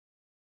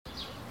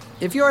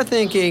If you're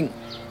thinking,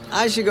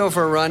 I should go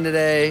for a run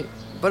today,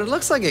 but it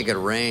looks like it could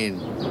rain,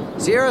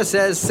 Sierra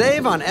says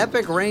save on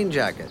Epic rain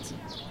jackets.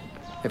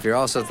 If you're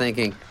also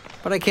thinking,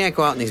 but I can't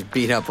go out in these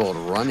beat-up old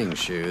running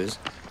shoes,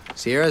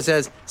 Sierra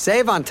says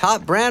save on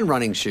top brand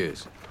running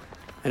shoes.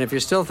 And if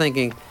you're still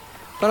thinking,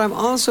 but I'm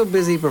also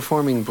busy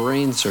performing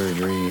brain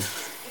surgery,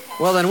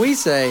 well, then we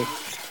say,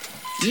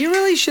 you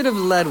really should have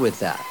led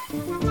with that.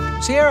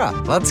 Sierra,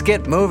 let's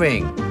get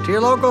moving to your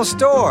local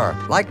store,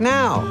 like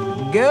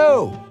now.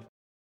 Go!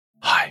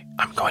 Hi,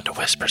 I'm going to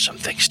whisper some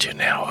things to you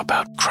now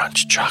about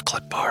Crunch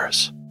chocolate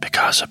bars,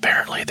 because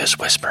apparently this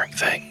whispering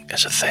thing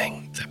is a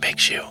thing that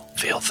makes you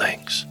feel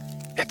things.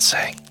 It's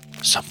saying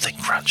something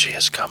crunchy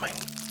is coming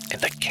in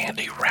the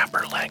candy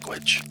wrapper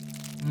language.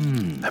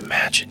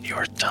 Imagine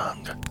your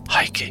tongue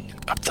hiking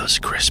up those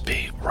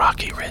crispy,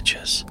 rocky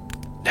ridges.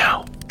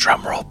 Now,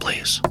 drum roll,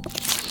 please.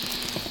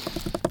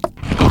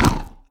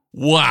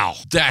 Wow,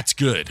 that's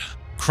good.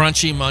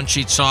 Crunchy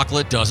Munchy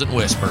chocolate doesn't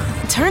whisper.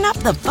 Turn up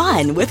the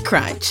fun with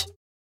Crunch.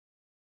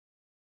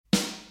 Now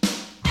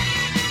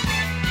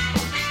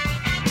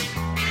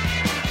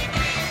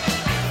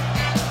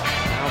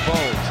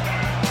Bold.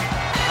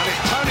 And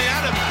it's Tony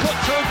Adams put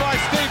through by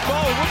Steve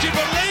Bold. Would you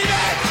believe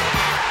it?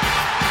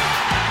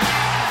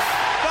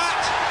 That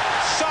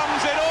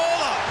sums it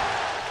all up.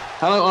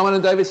 Hello, I'm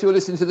Alan Davis. You're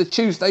listening to the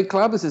Tuesday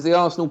Club. This is the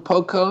Arsenal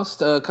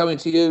podcast coming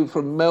to you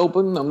from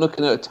Melbourne. I'm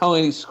looking at a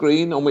tiny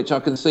screen on which I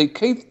can see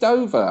Keith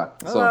Dover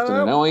this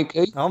afternoon. How are you,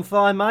 Keith? I'm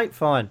fine, mate,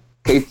 fine.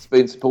 Keith's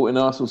been supporting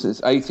Arsenal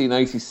since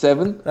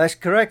 1887. That's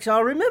correct.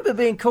 I remember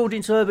being called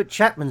into Herbert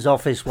Chapman's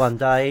office one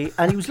day,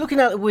 and he was looking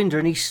out the window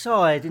and he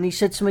sighed and he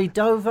said to me,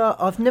 Dover,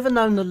 I've never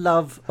known the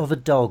love of a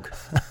dog.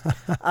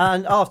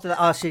 And after that,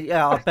 I said,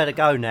 yeah, I'd better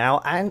go now.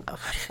 And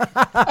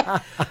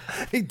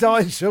he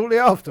died shortly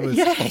afterwards.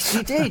 yes,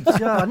 he did.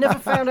 I never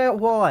found out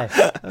why.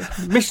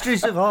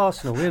 Mysteries of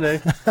Arsenal, you know.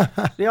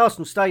 The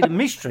Arsenal stayed a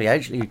mystery,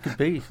 actually, it could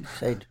be, he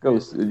said. Of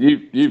course,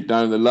 you've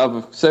known the love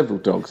of several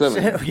dogs,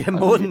 haven't you? Yeah,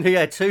 more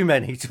than, too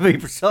many, to be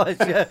precise,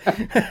 yeah.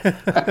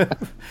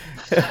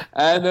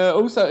 And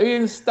also,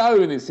 Ian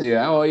Stone is here.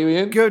 How are you,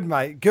 Ian? Good,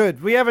 mate,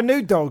 good. We have a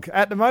new dog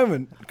at the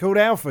moment called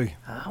Alfie.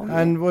 Oh, yeah.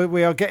 And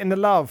we are getting the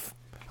love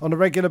on a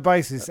regular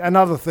basis and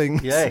other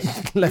things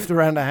left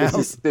around the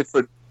house. This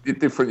is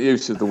different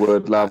use of the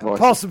word love, I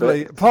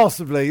Possibly.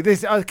 suspect.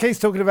 This Keith's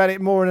talking about it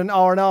more in an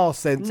R&R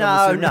sense. No,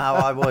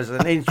 I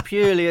wasn't. It's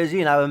purely as,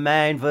 a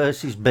man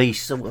versus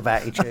beast sort of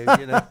attitude,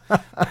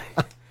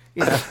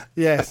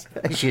 Yes.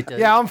 As you do.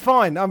 Yeah, I'm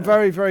fine. I'm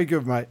very, very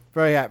good, mate.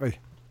 Very happy.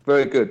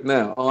 Very good.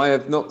 Now, I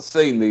have not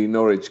seen the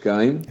Norwich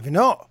game. Have you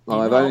not?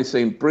 I've only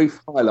seen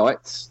brief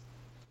highlights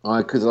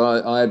because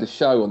I had a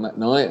show on that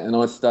night and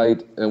I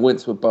stayed and went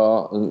to a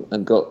bar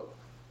and got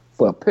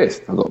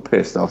pissed. I got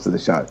pissed after the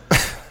show.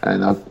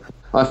 And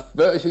I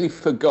virtually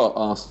forgot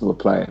Arsenal were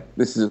playing.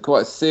 This is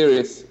quite a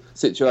serious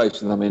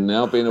situation I'm in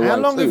now, being away too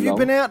long. How long have you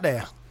been out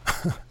there?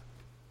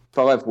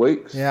 5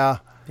 weeks. Yeah.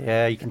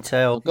 Yeah, you can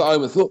tell. I got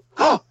home and thought,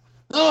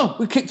 oh,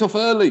 we kicked off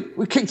early.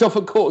 We kicked off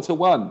at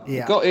 1:45.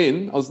 Yeah. Got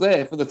in. I was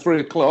there for the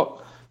 3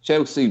 o'clock.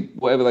 Chelsea,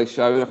 whatever they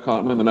showed, I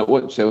can't remember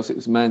what Chelsea. It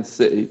was Man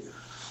City.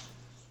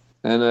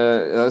 And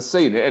I've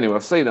seen it anyway.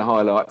 I've seen the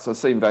highlights. I've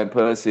seen Van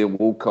Persie and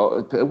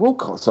Walcott.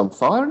 Walcott's on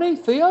fire, isn't he,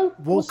 Theo?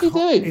 What's he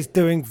doing? He's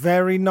doing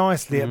very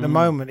nicely at the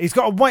moment. He's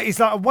got a weight.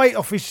 He's like a weight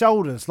off his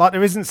shoulders. Like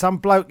there isn't some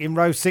bloke in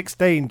row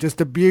 16 just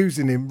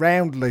abusing him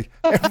roundly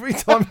every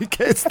time he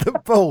gets the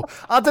ball.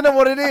 I don't know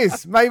what it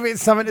is. Maybe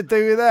it's something to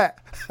do with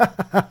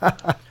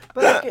that.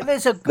 But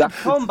there's a good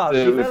combo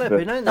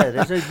developing, isn't there?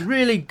 There's a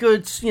really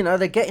good,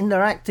 they're getting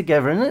their act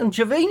together. And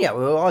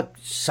Jovino,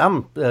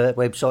 some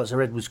websites I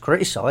read was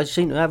criticised,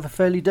 seemed to have a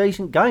fairly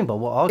decent game by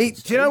what I could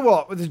see. Do you know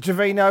what? With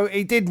Jovino,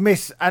 he did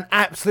miss an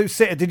absolute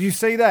sitter. Did you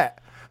see that?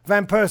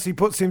 Van Persie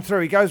puts him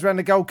through. He goes around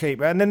the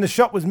goalkeeper, and then the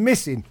shot was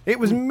missing. It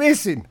was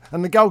missing.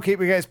 And the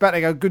goalkeeper gets back.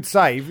 They go, good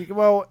save.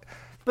 Well...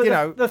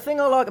 But the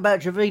thing I like about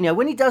Jovino,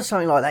 when he does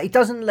something like that, he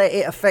doesn't let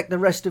it affect the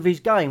rest of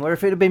his game. Where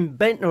if it had been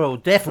Bentner or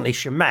definitely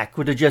Shamak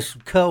would have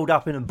just curled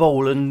up in a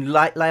ball and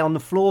lay on the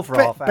floor for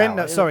half hour.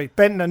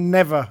 Bentner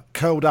never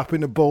curled up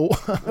in a ball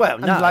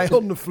and lay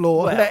on the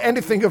floor and let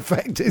anything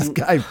affect his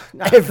game.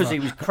 Because he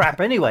was crap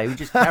anyway. He would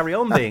just carry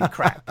on being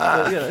crap.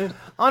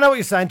 I know what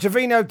you're saying.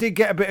 Jovino did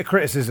get a bit of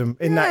criticism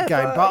in that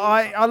game, but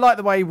I like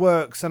the way he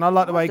works and I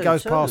like the way he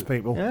goes past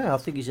people. Yeah, I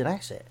think he's an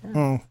asset.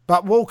 Yeah.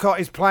 But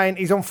Walcott is playing.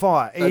 He's on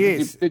fire. He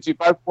is. Did you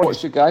both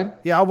watch the game?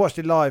 Yeah, I watched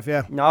it live,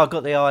 yeah. No, I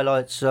got the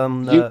highlights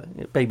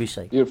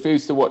BBC. You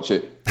refused to watch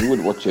it. You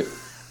wouldn't watch it.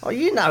 Oh,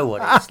 you know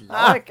what it's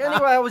like.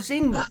 Anyway, I was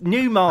in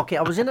Newmarket.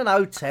 I was in an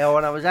hotel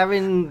and I was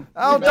having...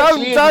 Oh,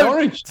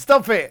 don't.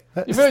 Stop it.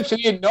 You're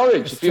virtually in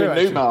Norwich if you're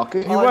in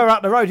Newmarket. You were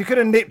up the road. You could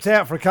have nipped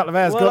out for a couple of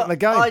hours, got in the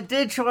game. I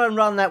did try and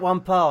run that one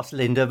past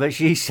Linda, but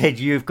she said,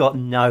 you've got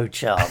no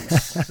chance.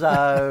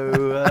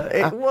 So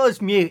it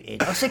was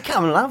muted. I said,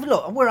 come on, love.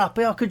 Look, we're up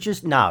here. I could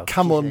just... No.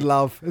 Come on,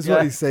 love, is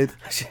what he said.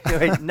 She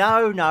went,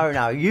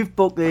 no. You've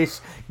booked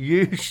this.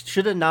 You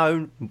should have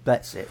known.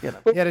 That's it. You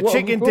had a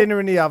chicken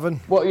dinner in the oven.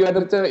 What, you had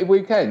a dirty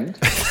weekend?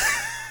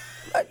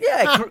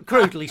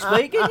 Crudely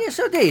speaking, yes,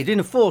 I did. In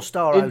a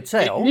 4-star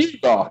hotel. In New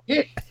York,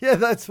 yeah. Yeah,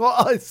 that's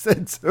what I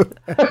said to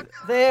him.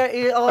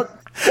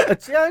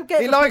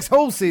 He likes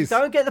horses.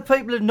 Don't get the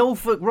people of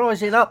Norfolk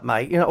rising up,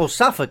 mate. Or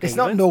Suffolk. It's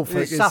even. not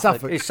Norfolk, it's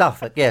Suffolk. It's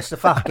Suffolk, yes, the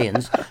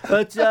fuckins.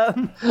 But,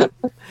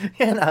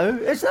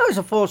 it's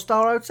a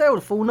 4-star hotel,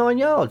 the full 9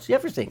 yards,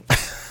 everything.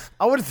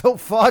 I would have thought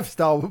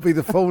 5-star would be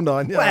the full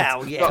 9 yards.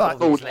 Well, yeah. Not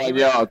full 9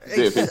 yards,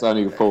 if it's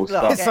only 4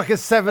 stars. It's like a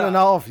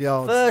 7.5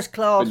 yards. First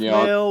class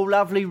meal,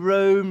 lovely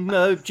room,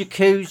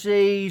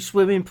 jacuzzi,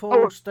 swimming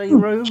pool,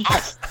 steam room.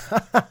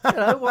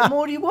 What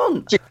more do you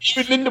want?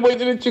 Linda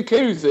went in a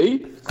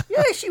jacuzzi.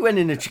 Yeah, she went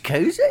in a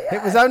jacuzzi. Yeah.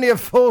 It was only a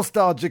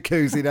 4-star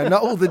jacuzzi, though.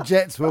 Not all the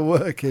jets were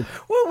working.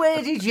 Well,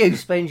 where did you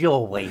spend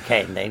your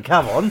weekend then?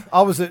 Come on.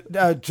 I was at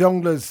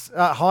Jongleurs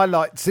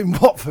Highlights in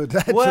Watford,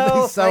 actually,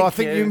 well, so I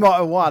think you might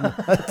have won,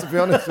 to be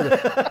honest with you.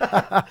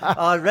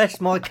 I rest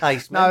my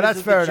case. No,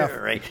 that's fair enough.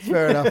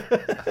 Fair enough.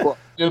 What,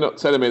 you're not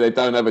telling me they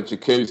don't have a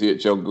jacuzzi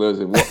at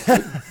Jongleurs in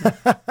Watford?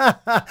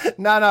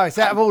 No, it's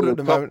out of order at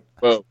the moment.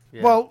 Well,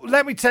 Well,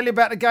 let me tell you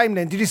about the game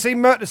then. Did you see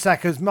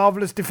Mertesacker's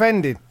marvellous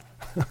defending?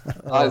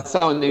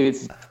 someone needed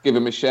to give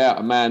him a shout,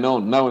 a man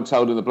on. No one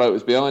told him the bloke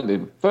was behind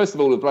him. First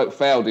of all, the bloke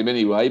fouled him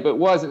anyway, but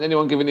why isn't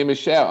anyone giving him a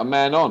shout, a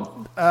man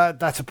on?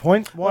 That's a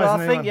point. Why Well,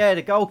 isn't I think, anyone...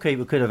 the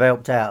goalkeeper could have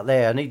helped out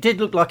there. And it did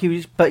look like he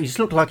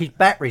looked like his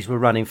batteries were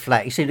running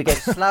flat. He seemed to get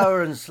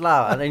slower and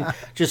slower and then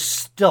just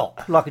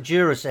stop like a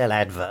Duracell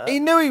advert. He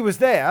knew he was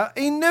there.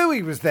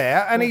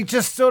 And he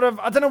just sort of,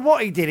 I don't know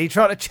what he did. He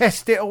tried to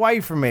chest it away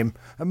from him.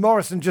 And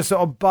Morrison just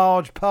sort of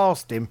barged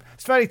past him.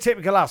 It's very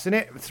typical us, isn't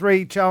it?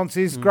 3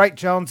 chances, great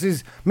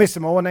chances, miss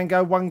them all, and then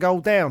go 1 goal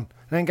down.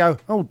 And then go,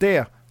 oh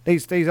dear,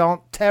 these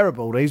aren't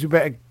terrible. We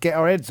better get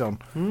our heads on.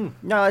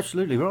 No,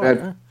 absolutely We right.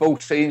 had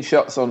 14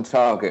 shots on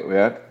target, we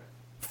had.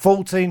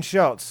 14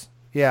 shots.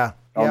 Yeah.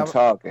 On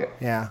target.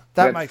 Yeah.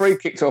 We had 3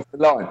 kicked off the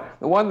line.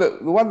 The one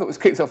that was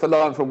kicked off the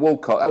line from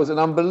Walcott, that was an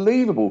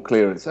unbelievable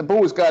clearance. The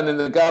ball was going in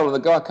the goal and the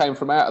guy came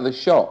from out of the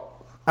shot.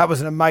 That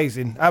was an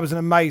amazing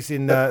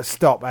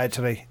stop,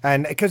 actually.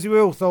 And because we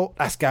all thought,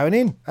 that's going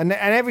in. And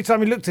every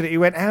time he looked at it, he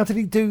went, how did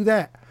he do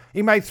that?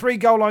 He made 3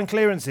 goal line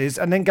clearances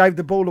and then gave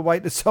the ball away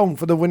to Song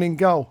for the winning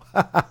goal.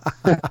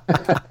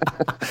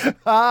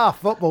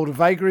 Football, the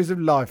vagaries of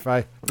life,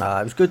 eh? It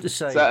was good to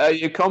see. So are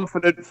you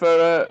confident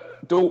for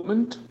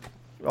Dortmund?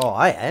 Oh,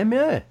 I am,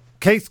 yeah.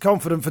 Keith's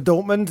confident for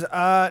Dortmund.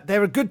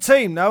 They're a good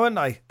team, though, aren't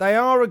they? They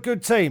are a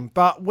good team,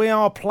 but we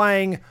are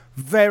playing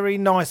very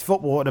nice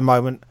football at the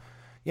moment.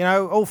 You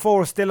know, all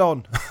 4 are still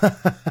on.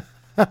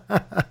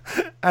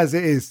 As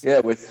it is.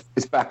 Yeah,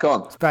 it's back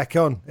on. It's back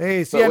on. It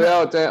is. But we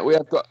are down. We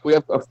have got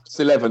first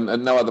 11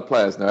 and no other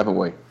players now, haven't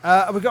we?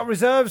 We've got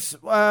reserves.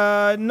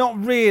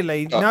 Not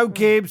really. No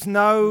Gibbs,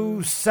 no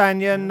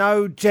Sanya,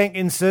 no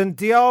Jenkinson.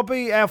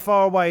 Diaby, how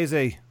far away is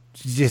he?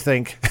 Did you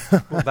think?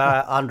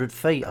 About 100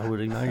 feet, I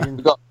would imagine.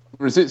 We've got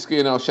Rosicki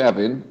and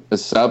Arshavin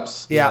as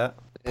subs. Yeah.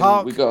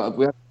 Park. All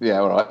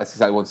right. That's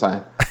exactly what I'm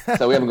saying.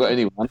 So we haven't got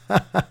anyone.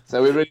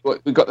 So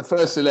we've got the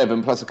first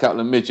 11 plus a couple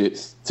of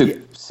midgets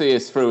to see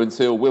us through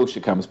until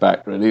Wilshere comes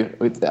back. Really,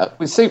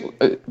 we see.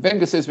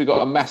 Wenger says we've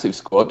got a massive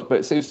squad, but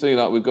it seems to me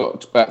like we've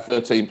got about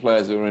 13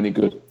 players who are any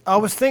good. I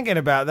was thinking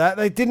about that.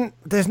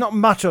 There's not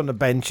much on the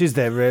bench, is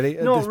there? Really?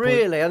 Not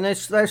really. And they're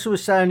sort of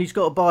saying he's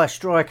got to buy a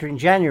striker in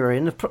January.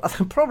 And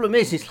the problem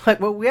is, it's like,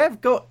 well, we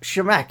have got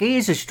Shamak. He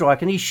is a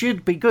striker, and he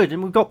should be good.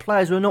 And we've got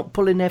players who are not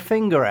pulling their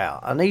finger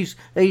out, and he's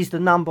the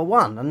number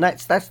one. And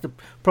that's the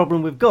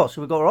problem we've got.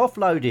 So we've got to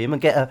offload him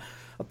and get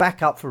a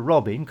backup for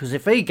Robin, because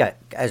if he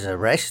has a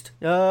rest,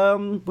 we're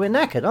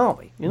knackered, aren't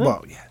we? You know?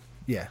 Well,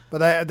 yeah.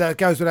 But that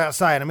goes without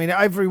saying. I mean,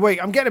 every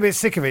week, I'm getting a bit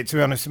sick of it, to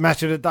be honest.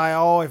 Match of the day,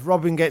 if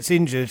Robin gets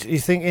injured, you're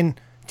thinking,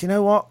 do you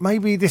know what?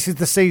 Maybe this is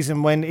the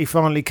season when he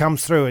finally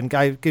comes through and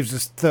gives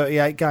us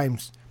 38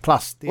 games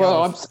plus the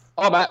others.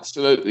 I'm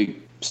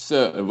absolutely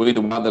certain we'd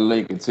have won the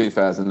league in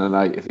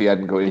 2008 if he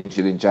hadn't got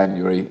injured in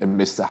January and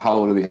missed the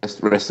whole of the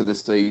rest of the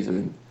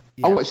season.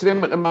 Yeah. I'm watching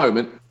him at the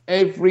moment.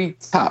 Every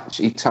touch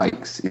he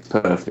takes is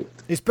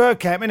perfect. It's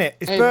Bergkamp, isn't it?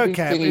 It's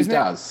Bergkamp, isn't it?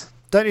 Does.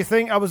 Don't you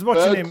think? I was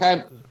watching him.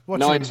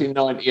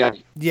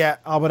 1998. Yeah,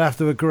 I would have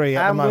to agree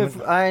at the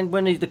moment. And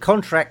when the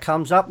contract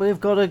comes up, we've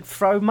got to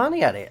throw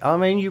money at it. I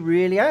mean, you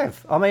really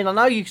have. I mean, I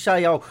know you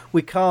say,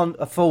 we can't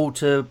afford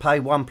to pay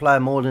one player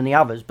more than the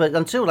others, but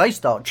until they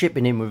start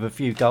chipping in with a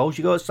few goals,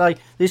 you've got to say,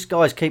 this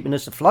guy's keeping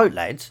us afloat,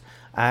 lads,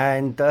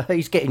 and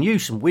he's getting you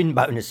some win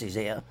bonuses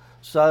here.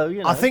 So,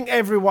 you know. I think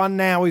everyone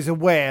now is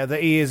aware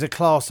that he is a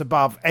class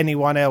above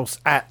anyone else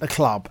at the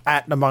club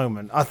at the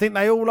moment. I think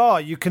they all are.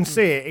 You can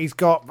see it. He's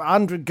got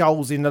 100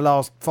 goals in the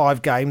last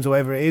 5 games, or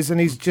whatever it is, and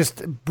he's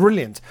just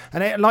brilliant.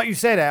 And like you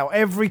said, Al,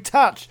 every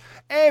touch,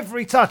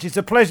 it's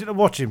a pleasure to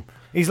watch him.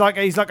 He's like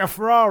a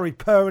Ferrari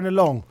purring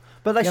along.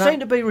 But they You know? seem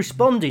to be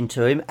responding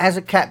to him as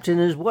a captain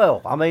as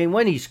well. I mean,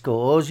 when he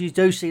scores, you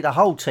do see the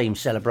whole team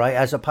celebrate,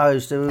 as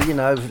opposed to,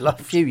 like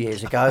a few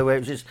years ago where it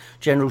was just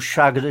general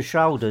shrug of the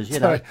shoulders,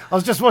 Sorry, I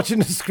was just watching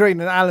the screen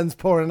and Alan's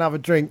pouring another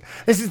drink.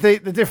 This is the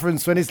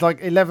difference when it's like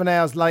 11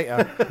 hours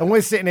later and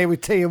we're sitting here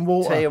with tea and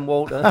water. Tea and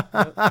water.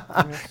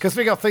 Because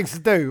we got things to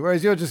do,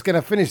 whereas you're just going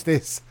to finish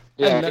this.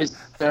 Yeah, And, it's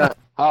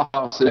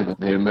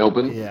 7:30 here in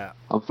Melbourne. Yeah.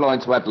 I'm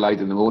flying to Adelaide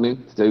in the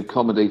morning to do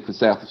comedy for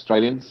South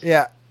Australians.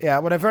 yeah,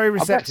 well, they're very I met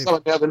receptive.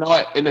 someone the other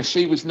night in a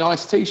She Was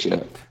Nice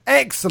t-shirt.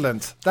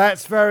 Excellent.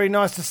 That's very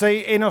nice to see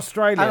in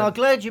Australia. And I'm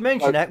glad you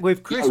mentioned that.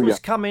 With Christmas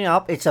coming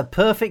up, it's a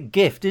perfect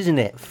gift, isn't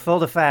it, for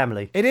the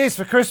family? It is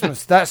for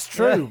Christmas. That's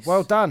true. Yes.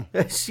 Well done.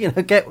 Yes,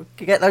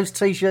 get those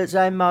T-shirts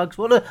and mugs.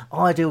 What an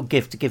ideal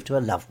gift to give to a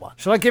loved one.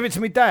 Shall I give it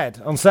to my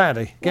dad on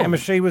Saturday? Get him a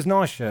She Was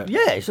Nice shirt.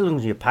 Yeah, as long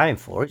as you're paying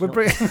for it.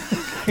 We're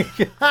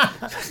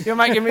You're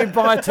making me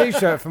buy a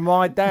T-shirt for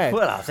my dad.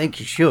 Well, I think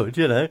you should,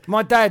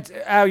 My dad,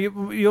 Al,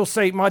 you'll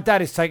see. My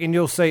dad is taking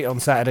your seat on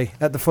Saturday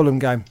at the Fulham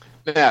game.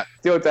 Now,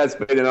 your dad's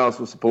been an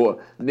Arsenal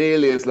supporter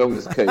nearly as long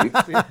as Keith.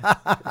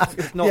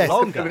 If not Yes.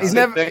 longer. He's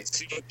never- next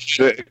to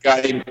you at the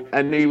game,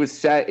 and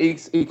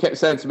he kept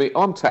saying to me,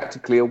 "I'm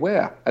tactically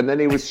aware," and then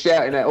he was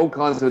shouting out all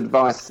kinds of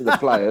advice to the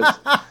players.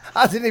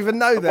 I didn't even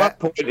know At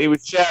that. one point, he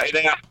was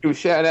shouting out,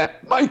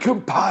 "Make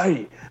 'em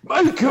pay!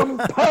 Make 'em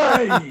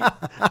pay!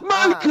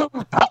 Make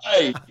 'em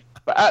pay!"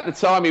 But at the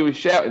time he was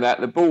shouting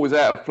that, the ball was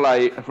out of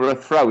play for a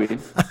throw-in.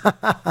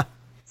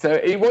 So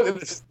he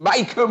wanted to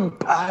make 'em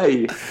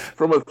pay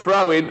from a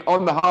throw-in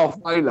on the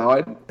halfway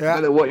line. Yeah. I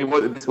don't know what he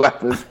wanted to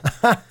happen.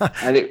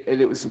 and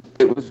it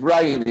was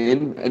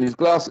raining, and his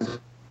glasses were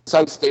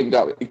so steamed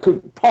up he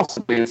couldn't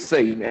possibly have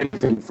seen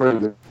anything through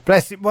them.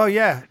 Bless him. Well,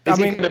 yeah. Is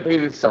he going to be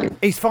the same?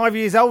 He's 5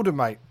 years older,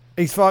 mate.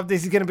 He's 5.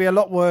 This is going to be a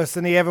lot worse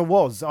than he ever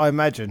was, I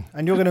imagine.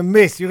 And you're going to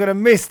miss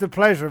the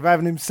pleasure of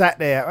having him sat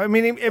there. I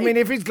mean,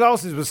 if his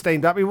glasses were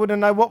steamed up, he wouldn't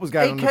know what was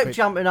going He on. kept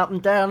jumping up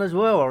and down as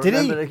well. I Did he?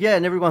 remember that. Yeah,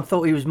 and everyone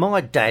thought he was my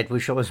dad,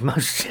 which I was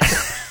most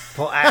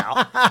put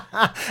out.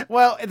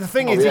 Well, the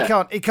thing is,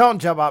 yeah. he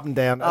can't jump up and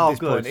down at this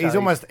good, point. so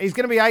He's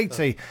going to be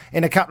 80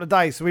 in a couple of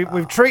days. So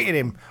we've treated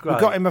him. Great.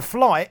 We've got him a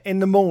flight in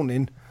the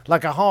morning,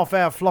 like a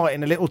half-hour flight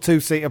in a little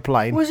two-seater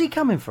plane. Where's he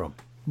coming from?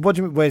 What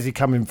do you mean? Where's he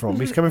coming from?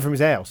 He's coming from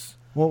his house.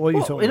 What are you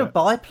What, talking in a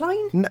about?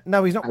 biplane?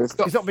 No, he's not. It's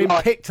got He's not being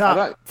flight- picked I up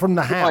don't- from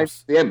the flight house.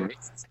 to the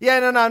Emirates. Yeah,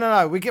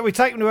 no. We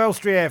take him to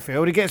Elstree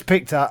Airfield. He gets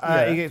picked up.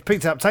 He gets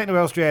picked up, taken to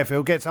Elstree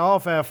Airfield. Gets a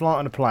half-hour flight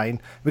on a plane.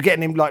 We're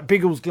getting him like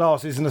Biggles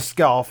glasses and a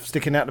scarf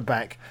sticking out the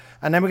back.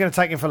 And then we're going to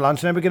take him for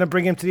lunch, and then we're going to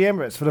bring him to the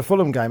Emirates for the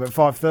Fulham game at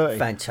 5:30.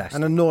 Fantastic.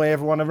 And annoy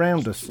everyone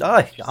around us. Oh,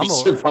 I'm He all right.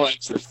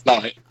 survived the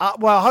flight.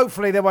 Well,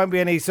 hopefully there won't be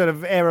any sort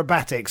of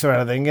aerobatics or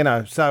anything,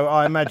 So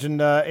I imagine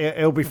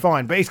he'll be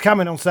fine. But he's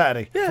coming on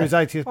Saturday for his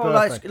 80th Oh,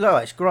 birthday.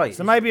 that's great.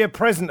 So maybe a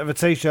present of a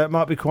T-shirt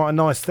might be quite a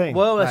nice thing.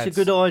 Well, that's lads.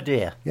 a good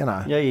idea.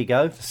 know. There you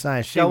go.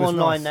 Saying she Go was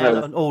online nice.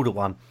 now and order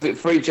one. Is it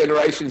 3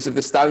 generations of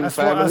the Stone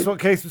family? That's what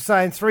Keith was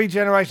saying. 3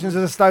 generations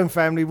of the Stone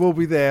family will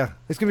be there.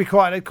 It's going to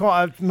be quite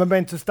a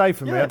momentous day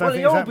for me. I Yeah, don't well,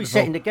 think you'll it's all happened be before.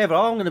 sitting together.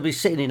 I'm going to be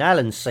sitting in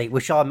Alan's seat,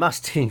 which I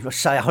must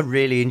say I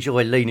really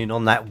enjoy leaning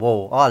on that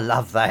wall. I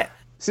love that.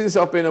 Since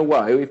I've been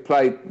away, we've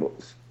played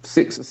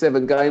 6 or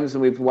 7 games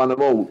and we've won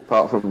them all,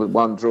 apart from the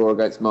one draw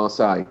against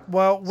Marseille.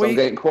 Well, So I'm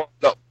getting quite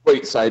a lot of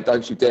tweets saying,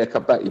 "Don't you dare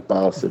come back, you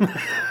bastard."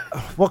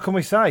 What can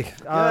we say?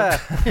 Yeah.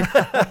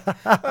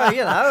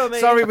 Well, I mean,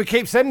 Sorry, we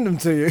keep sending them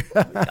to you.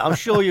 I'm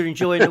sure you're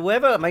enjoying the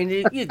weather. I mean,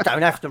 you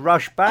don't have to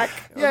rush back.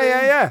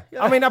 Yeah.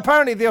 I mean,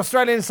 apparently the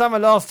Australian summer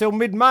lasts till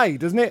mid-May,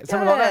 doesn't it?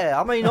 Something like that.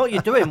 I mean,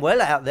 you're doing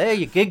well out there.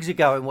 Your gigs are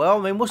going well.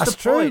 I mean, what's That's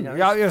the true. point?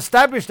 You're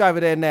established over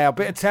there now.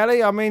 Bit of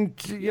telly. I mean,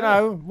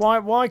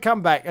 why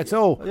come back at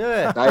all?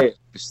 Yeah.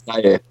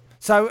 Stay here.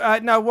 So,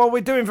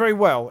 we're doing very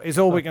well, is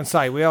all we can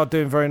say. We are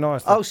doing very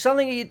nicely. Oh,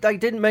 something they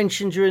didn't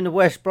mention during the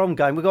West Brom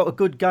game. We got a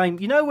good game.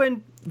 You know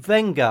when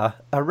Wenger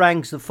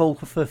harangues the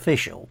fourth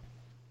official,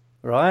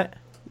 right?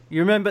 You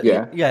remember?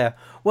 Yeah. Yeah.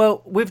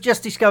 Well, we've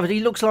just discovered he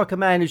looks like a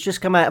man who's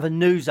just come out of a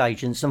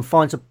newsagent's and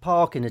finds a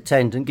parking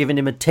attendant giving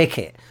him a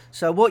ticket.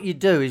 So what you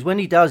do is when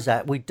he does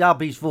that, we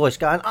dub his voice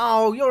going,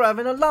 "Oh, you're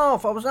having a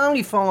laugh. I was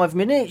only 5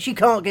 minutes. You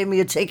can't give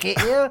me a ticket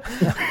here."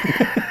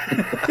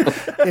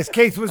 Yes,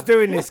 Keith was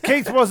doing this.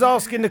 Keith was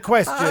asking the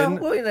question.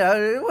 Well,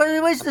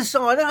 where's the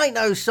sign? There ain't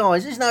no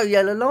signs. There's no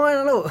yellow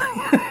line. Look.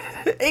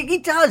 He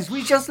does.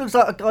 He just looks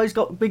like a guy's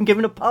been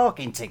given a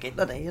parking ticket,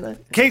 doesn't he?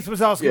 Keith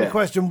was asking the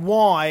question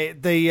why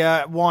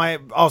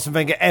Arsene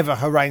Wenger ever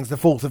harangues the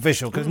fourth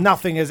official, because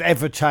nothing has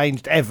ever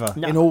changed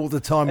in all the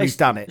time he's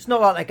done it. It's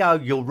not like they go,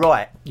 "You're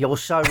right. You're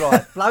so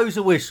right." Blows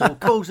a whistle,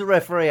 calls the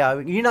referee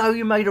over. You know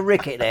you made a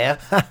ricket there.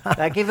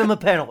 They give him a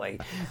penalty.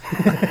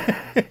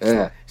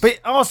 Yeah. But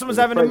Arsenal was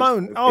having a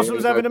moan. Arsenal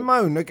was having a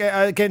moan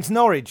against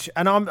Norwich,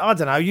 and I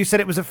don't know. You said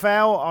it was a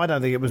foul. I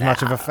don't think it was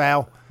much of a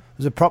foul. It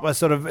was a proper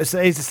sort of. He's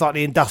a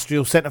slightly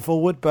industrial centre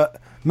forward, but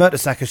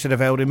Mertesacker should have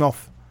held him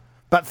off.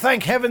 But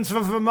thank heavens for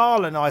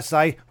Vermaelen, I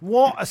say.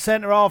 What a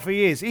centre half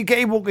he is. He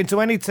walk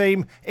into any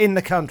team in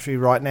the country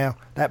right now.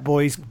 That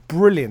boy's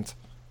brilliant.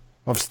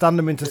 I've stunned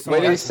them into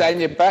When is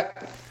silence. Sanya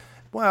back?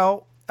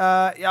 Well,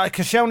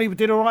 Koscielny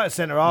did all right at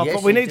centre half, Yes,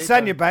 but we he need did,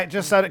 Sanya back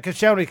just so that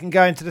Koscielny can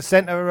go into the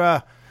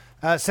centre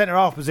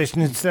half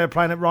position instead of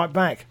playing at right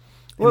back,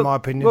 in my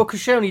opinion. Well,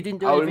 Koscielny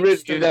didn't do Oh, anything really?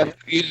 stupid.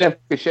 You left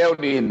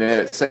Koscielny in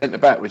there at centre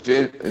back, would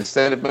you,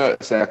 instead of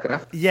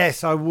Mertesacker?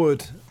 Yes, I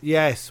would.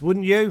 Yes,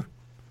 wouldn't you?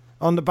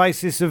 On the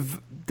basis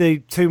of the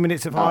 2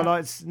 minutes of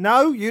highlights.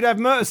 No, you'd have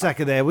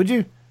Mertesacker there, would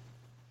you?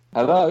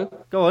 Hello?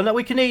 Go on,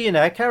 we can hear you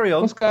now. Carry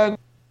on. What's going on?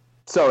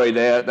 Sorry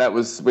there,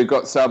 we've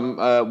got some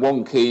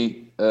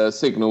wonky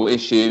signal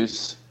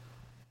issues.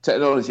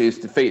 Technology is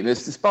defeating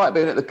us, despite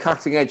being at the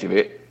cutting edge of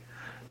it.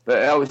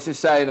 But I was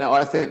just saying that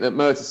I think that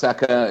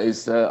Mertesacker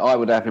is, I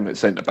would have him at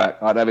centre-back.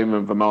 I'd have him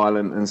with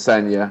Vermaelen and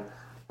Sanya.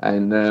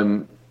 And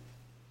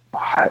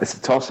it's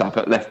a toss-up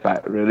at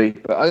left-back, really.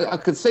 But I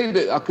can see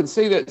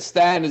that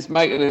Stan is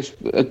making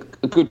a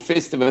good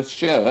fist of a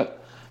shirt.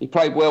 He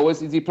played well.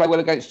 Did he play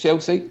well against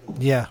Chelsea?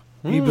 Yeah.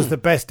 He was the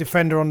best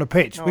defender on the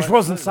pitch, which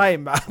wasn't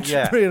saying much,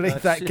 really,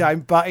 that game,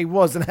 but he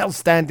was an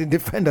outstanding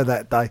defender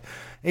that day.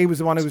 He was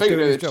the one who was doing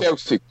his job.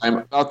 Chelsea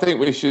game, I think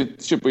we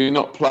should we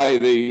not play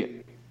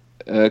the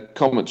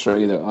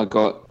commentary that I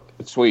got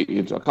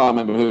tweeted? I can't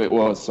remember who it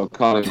was, so I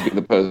can't even give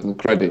the person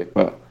credit,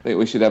 but I think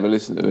we should have a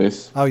listen to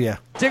this. Oh, yeah.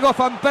 Llegó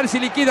Van Persie,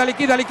 liquida.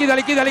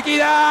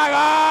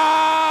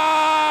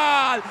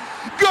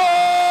 ¡Gol! ¡Gol!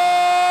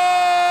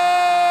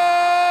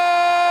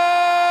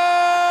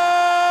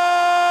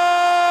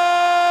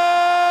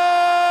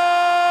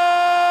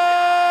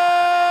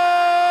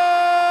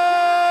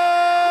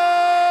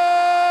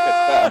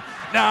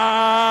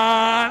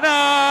 Na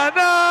na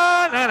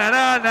na na na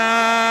na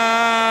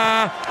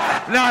na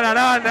na na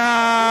na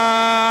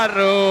na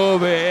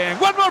Rubén.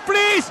 One more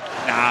please.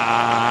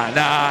 Na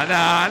na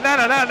na na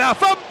na na na.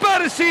 Van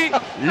Persie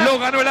lo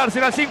ganó el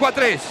Arsenal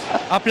 5-3.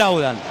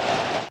 Aplaudan.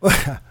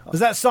 Was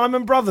that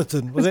Simon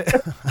Brotherton, was it?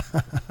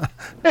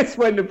 It's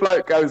when the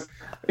bloke goes,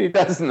 he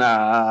does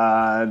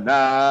na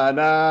na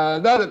na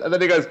na, and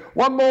then he goes,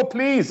 one more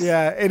please.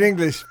 Yeah, in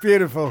English.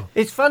 Beautiful.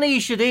 It's funny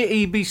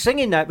he'd be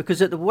singing that, because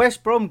at the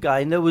West Brom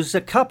game there was a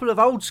couple of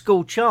old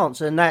school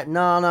chants, and that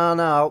na na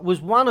na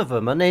was one of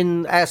them, and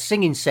then our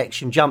singing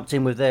section jumped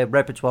in with their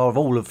repertoire of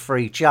all of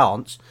 3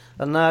 chants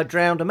and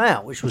drowned them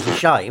out, which was a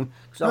shame,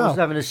 because I was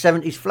having a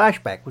 70s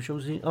flashback, which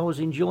I was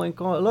enjoying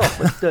quite a lot.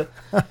 But,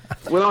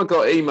 when I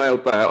got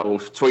emailed that or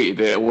tweeted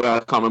it, or I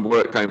can't remember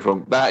where it came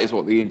from, that is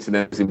what the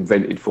internet was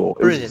invented for.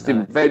 It was just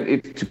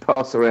invented to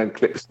pass around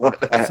clips like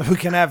that. So we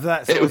can have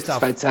that sort It of was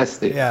stuff.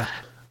 fantastic. Yeah.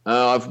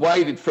 I've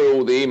waded through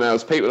all the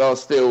emails. People are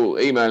still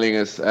emailing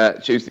us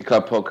at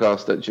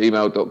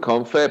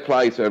tuesdayclubpodcast@gmail.com. Fair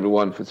play to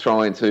everyone for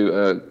trying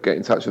to get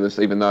in touch with us,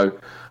 even though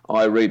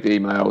I read the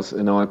emails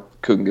and I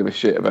couldn't give a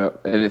shit about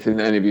anything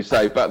that any of you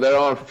say. But there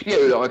are a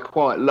few that I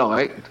quite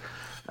liked.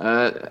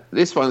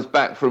 This one's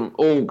back from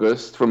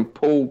August, from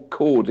Paul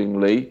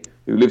Cordingley,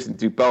 who lives in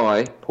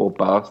Dubai. Poor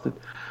bastard.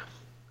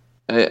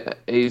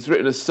 He's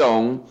written a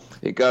song.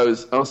 It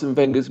goes, Arsene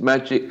Wenger's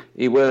magic.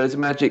 He wears a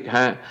magic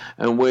hat.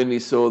 And when he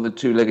saw the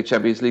 2-legged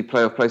Champions League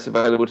playoff place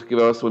available to give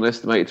Arsenal an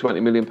estimated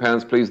 £20 million,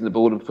 pleasing the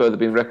board and further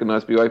being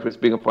recognised by UEFA as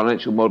being a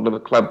financial model of a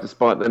club,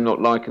 despite them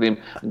not liking him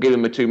and giving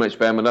him a too much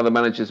fame, and other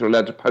managers are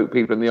allowed to poke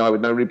people in the eye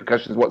with no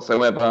repercussions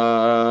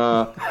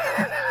whatsoever.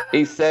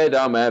 He said,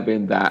 I'm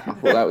having that. I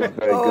thought that was a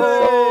very good song.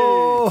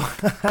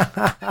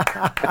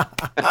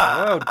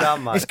 well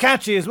done, mate. It's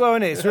catchy as well,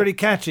 isn't it? It's really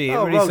catchy. It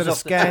really sort of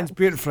scans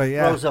beautifully.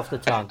 Yeah. Rolls off the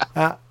tongue.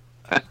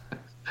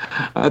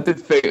 I did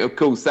think, of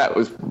course, that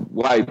was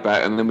way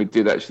back, and then we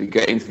did actually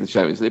get into the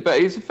Champions League.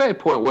 But it's a fair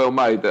point, well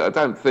made, that I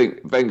don't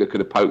think Wenger could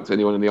have poked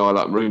anyone in the eye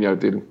like Mourinho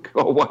did and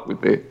got away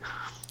with it.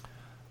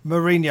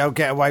 Mourinho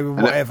get away with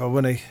whatever,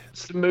 wouldn't he?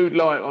 What's the mood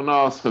like on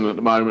Arsenal at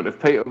the moment?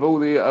 Of all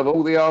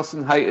the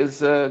Arsenal haters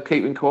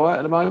keeping quiet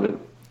at the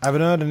moment? I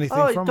haven't heard anything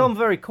Oh, it's from gone him.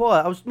 very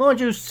quiet. Mind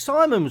you,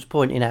 Simon was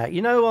pointing out,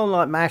 you know, on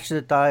like Match of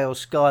the Day or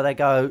Sky, they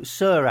go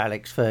Sir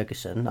Alex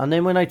Ferguson, and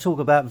then when they talk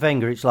about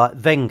Wenger, it's like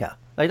Wenger.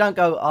 They don't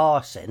go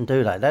Arsene,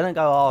 do they? They don't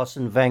go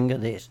Arsene Wenger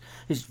this.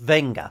 It's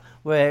Wenger,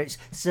 where it's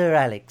Sir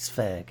Alex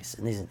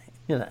Ferguson, isn't it?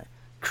 You know,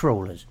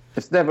 crawlers.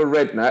 It's never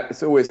Redknapp,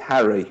 it's always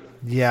Harry.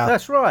 Yeah.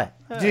 That's right.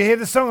 Did you hear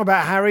the song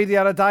about Harry the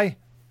other day?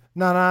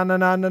 Na na na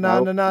na na na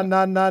na na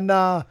na na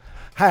na.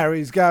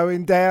 Harry's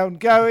going down,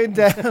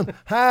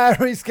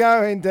 Harry's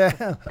going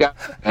down.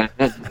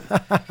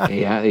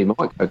 Yeah, he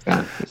might go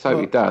down. Let's hope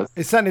he does.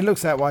 It certainly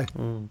looks that way.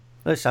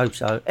 Let's hope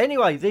so.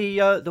 Anyway,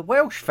 the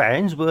Welsh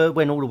fans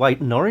went all the way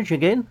to Norwich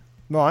again.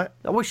 Right.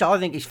 I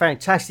think it's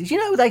fantastic. You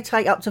know, they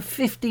take up to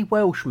 50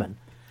 Welshmen.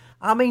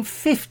 I mean,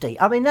 50.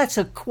 I mean, that's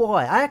a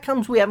choir. How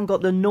comes we haven't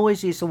got the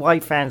noisiest away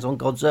fans on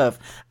God's earth?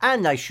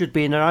 And they should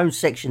be in their own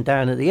section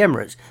down at the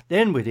Emirates.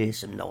 Then we'd hear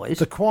some noise.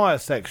 The choir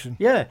section.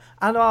 Yeah,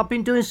 and I've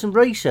been doing some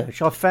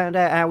research. I found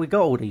out how we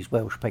got all these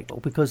Welsh people,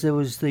 because there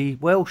was the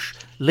Welsh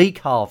League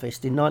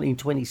Harvest in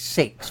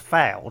 1926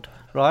 failed,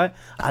 right?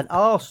 And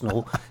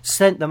Arsenal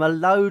sent them a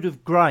load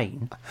of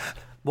grain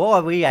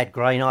Why we had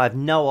grain, I have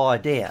no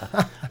idea.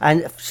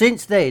 And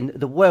since then,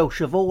 the Welsh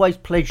have always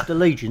pledged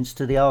allegiance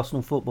to the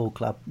Arsenal Football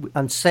Club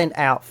and sent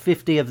out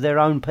 50 of their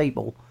own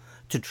people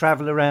to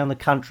travel around the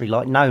country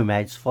like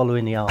nomads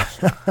following the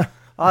Arsenal.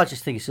 I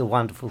just think it's a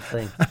wonderful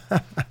thing.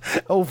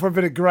 All for a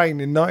bit of grain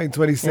in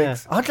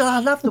 1926. Yeah. I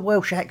love the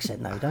Welsh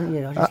accent, though, don't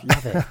you? I just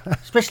love it.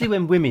 Especially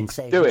when women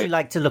say, Do would it. you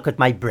like to look at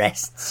my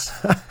breasts?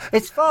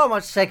 It's far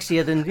much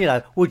sexier than,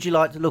 would you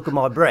like to look at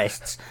my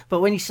breasts?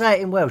 But when you say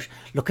it in Welsh,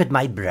 look at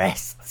my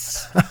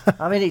breasts.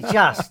 I mean, it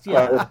just, it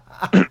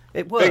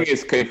The works. thing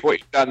is, Keith, what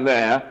you've done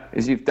there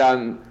is you've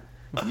done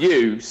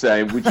you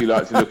saying, "Would you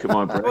like to look at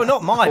my breast?" Well,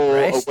 not my or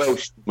breasts. a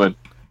Welsh woman.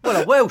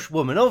 Well, a Welsh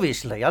woman,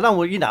 obviously. I don't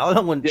want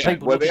Yeah,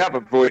 people well, the looking- other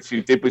voice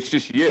you did was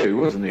just you,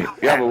 wasn't it?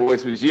 The other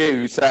voice was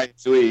you saying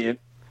to Ian,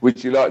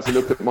 "Would you like to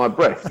look at my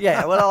breast?"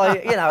 Yeah, well,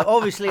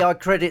 obviously I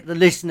credit the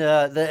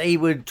listener that he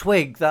would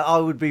twig that I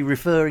would be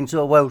referring to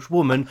a Welsh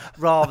woman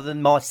rather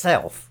than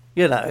myself.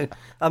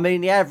 I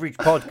mean, the average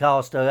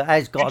podcaster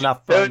has got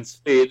enough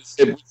brains. He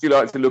said, "Would you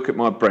like to look at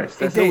my breast?"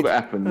 That's all that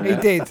happened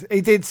there.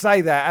 He did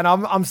say that, and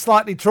I'm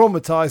slightly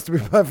traumatised, to be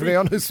perfectly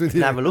honest with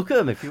you. Have a look at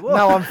them if you want.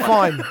 No, I'm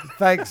fine.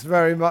 Thanks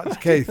very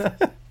much, Keith.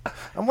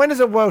 And when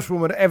has a Welsh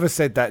woman ever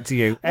said that to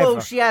you? Ever?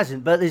 Well, she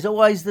hasn't, but there's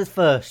always the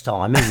first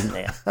time, isn't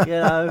there?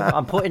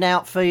 I'm putting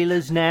out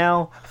feelers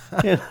now.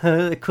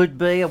 There could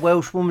be a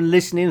Welsh woman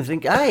listening and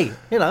think, hey,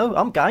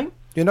 I'm game.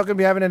 You're not going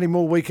to be having any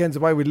more weekends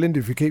away with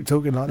Linda if you keep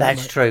talking like that.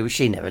 That's mate. true.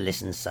 She never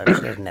listens, so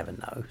she'll never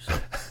know.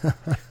 So.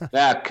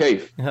 Now,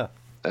 Keith, Yeah.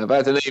 I've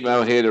had an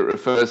email here that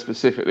refers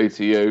specifically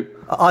to you.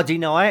 I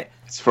deny it.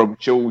 It's from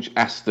George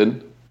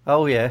Aston.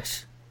 Oh,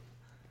 yes.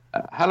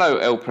 Hello,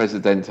 El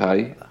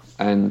Presidente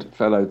and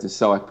fellow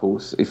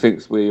disciples. He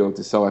thinks we're your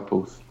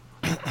disciples.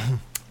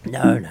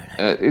 No.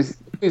 His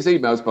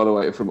emails, by the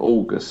way, are from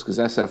August, because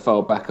that's how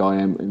far back I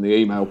am in the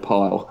email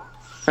pile.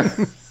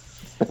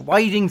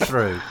 Wading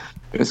through.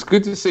 It's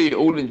good to see you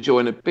all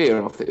enjoying a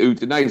beer after the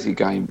Udinese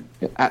game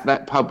at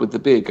that pub with the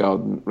beer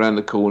garden round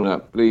the corner.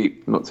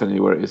 Bleep, not telling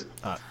you where it is.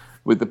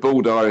 With the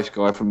bald Irish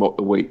guy from Mock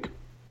the Week.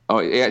 Oh,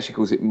 he actually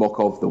calls it Mock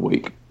of the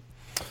Week.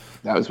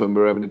 That was when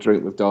we were having a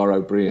drink with Dara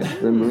O'Brien.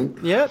 Remember him?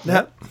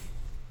 Yeah.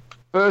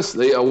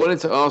 Firstly, I wanted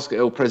to ask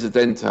El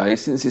Presidente,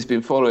 since he's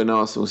been following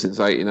Arsenal since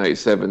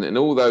 1887, in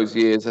all those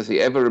years, has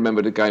he ever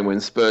remembered a game when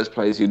Spurs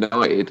plays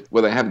United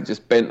where they haven't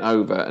just bent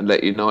over and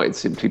let United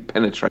simply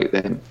penetrate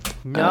them?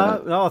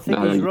 No, I think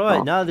no, he's you right.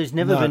 can't. No, there's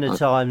never been a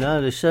time. No,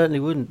 there certainly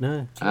wouldn't.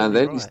 No. And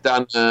then he's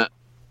done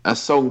a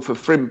song for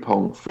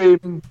Frimpong.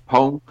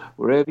 Frimpong,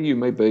 wherever you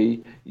may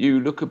be,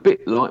 you look a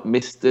bit like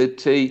Mr.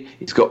 T.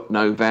 He's got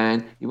no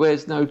van, he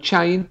wears no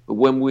chain, but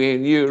when we're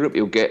in Europe,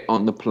 he'll get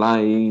on the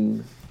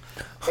plane.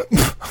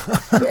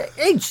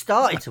 It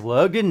started to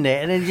work, didn't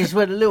it? And then it just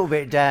went a little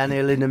bit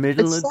downhill in the It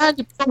middle.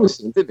 sounded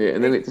promising, didn't it?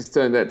 And then it just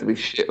turned out to be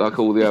shit like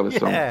all the other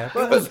songs. Yeah.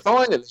 But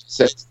finally, it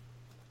says,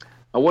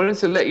 I wanted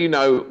to let you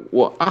know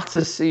what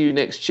utter see you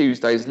next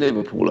Tuesday's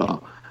Liverpool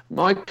are.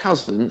 My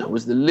cousin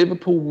was the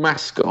Liverpool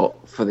mascot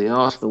for the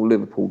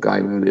Arsenal-Liverpool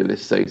game earlier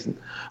this season.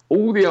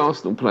 All the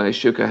Arsenal players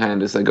shook her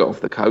hand as they got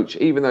off the coach,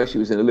 even though she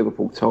was in a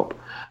Liverpool top.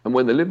 And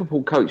when the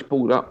Liverpool coach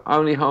pulled up,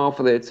 only half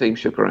of their team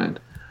shook her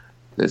hand.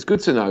 It's good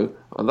to know,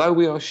 although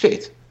we are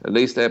shit, at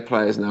least their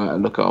players know how to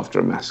look after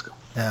a mascot.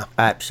 Yeah.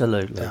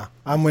 Absolutely. Yeah.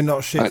 And we're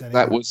not shit anymore.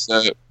 That was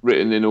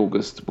written in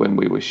August when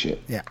we were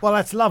shit. Yeah. Well,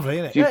 that's lovely,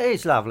 isn't it? Yeah,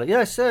 it's lovely.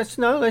 Yes, let's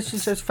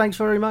just say thanks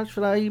very much for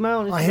that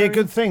email. It's I hear very-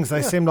 good things.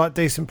 They seem like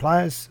decent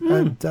players.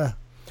 And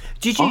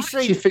Did I you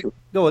actually see? feel-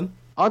 Go on.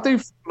 I do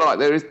feel like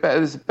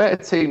there's a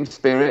better team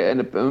spirit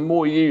and a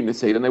more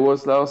unity than there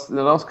was in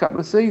the last couple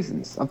of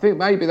seasons. I think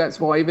maybe that's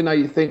why, even though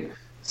you think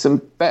some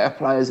better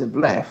players have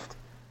left,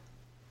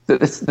 that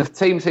the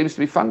team seems to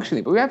be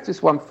functioning. But we have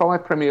just won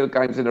 5 Premier League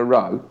games in a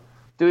row,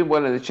 doing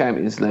well in the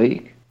Champions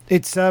League.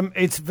 it's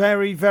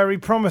very, very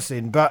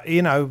promising. But,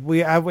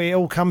 we it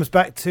all comes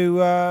back to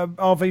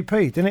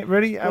RVP, didn't it,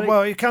 really?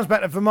 Well, it comes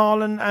back to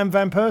Vermaelen and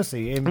Van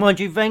Persie. Mind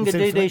you, Wenger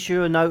Seems did to-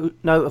 issue a note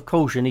of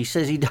caution. He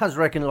says he does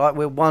reckon like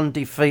we're one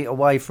defeat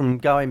away from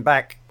going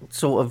back,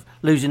 sort of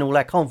losing all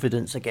that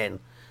confidence again.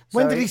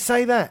 When So did he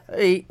say that?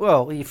 He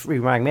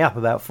rang me up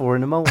about 4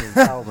 a.m. and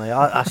told me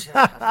I said,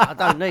 I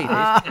don't need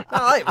this.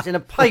 No, it was in a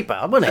paper,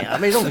 wasn't it? I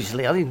mean,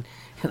 obviously, I didn't.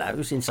 It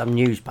was in some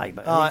newspaper.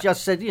 And he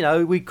just said,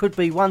 we could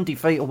be one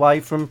defeat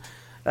away from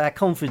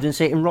confidence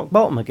hitting rock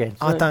bottom again.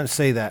 So, I don't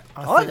see that.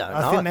 I don't know.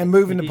 I think I they're think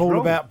moving the he's ball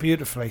wrong. about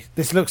beautifully.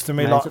 This looks to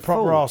me Man's like a a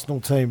proper fool. Arsenal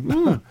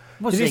team.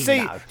 What's Did you he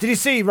see? know? Did you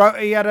see?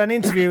 He had an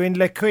interview in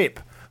L'Equipe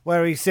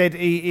where he said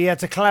he had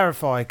to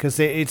clarify because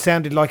it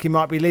sounded like he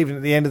might be leaving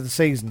at the end of the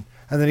season,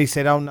 and then he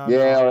said, "Oh no,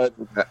 Yeah, I heard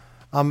that.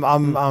 I'm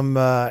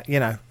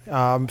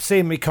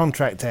seeing my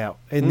contract out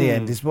in the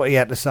end." Is what he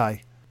had to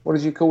say. What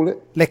did you call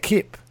it?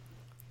 L'Equipe.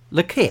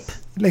 L'Equipe.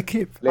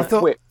 L'Equipe. I L'Equipe.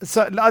 thought.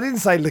 So I didn't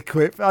say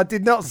L'Equipe. I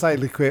did not say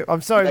L'Equipe.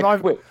 I'm sorry.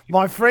 L'Equipe.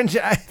 My French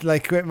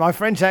L'Equipe. My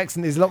French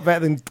accent is a lot better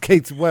than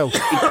Keith's Welsh.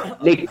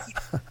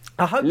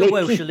 I hope the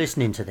Welsh are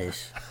listening to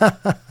this.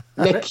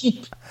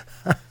 L'Equipe.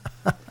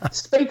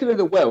 Speaking of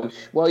the Welsh,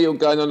 while you're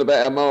going on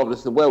about how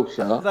marvellous the Welsh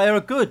are, They are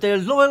good. They're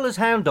loyal as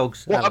hound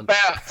dogs. what Alan.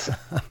 about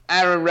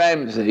Aaron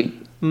Ramsey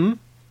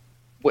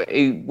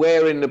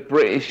wearing the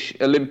British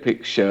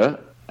Olympic shirt?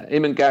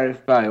 Him and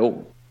Gareth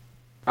Bale,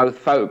 both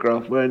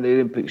photographed wearing the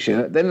Olympic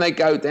shirt. Then they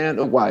go down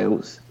to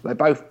Wales. They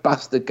both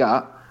bust a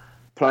gut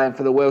playing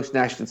for the Welsh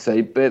national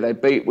team. But they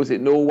beat, was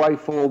it Norway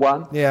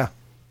 4-1? Yeah.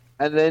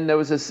 And then there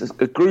was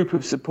a group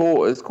of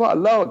supporters, quite a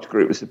large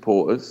group of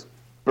supporters,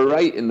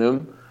 berating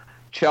them,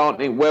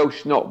 chanting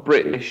Welsh, not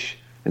British,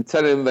 and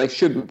telling them they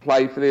shouldn't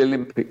play for the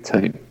Olympic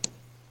team.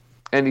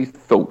 Any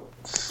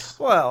thoughts?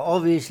 Well,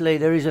 obviously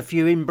there is a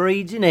few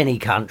inbreeds in any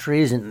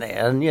country, isn't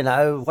there? And, you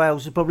know,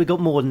 Wales have probably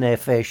got more than their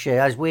fair share,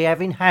 as we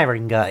have in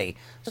Haringey.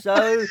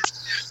 So,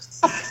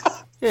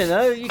 you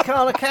know, you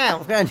can't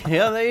account, can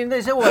you? I mean,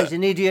 there's always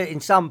an idiot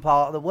in some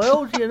part of the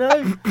world, you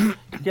know.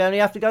 You only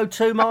have to go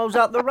 2 miles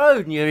up the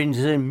road and you're in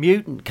some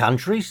mutant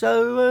country.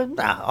 So,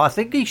 I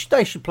think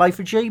they should play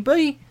for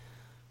GB.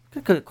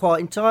 They're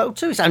quite entitled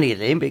to. It's only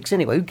the Olympics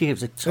anyway. Who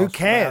gives a toss? Who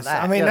cares? About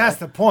that, I mean, you that's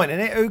know? the point,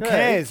 isn't it? Who Yeah,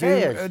 cares? who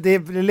cares? The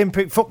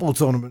Olympic football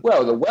tournament.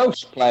 Well, the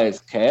Welsh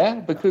players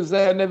care because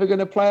they're never going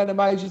to play in a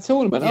major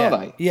tournament, are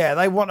they? Yeah,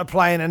 they want to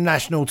play in a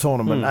national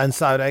tournament, and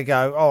so they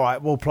go, all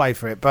right, we'll play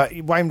for it. But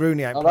Wayne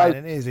Rooney ain't playing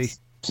it, is he?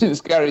 Since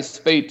Gary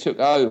Speed took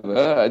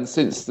over and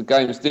since the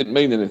games didn't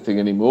mean anything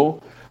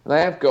anymore, they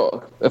have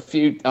got a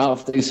few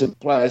half-decent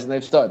players and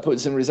they've started putting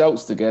some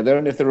results together.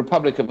 And if the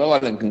Republic of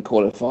Ireland can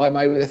qualify,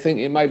 maybe they're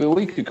thinking maybe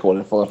we could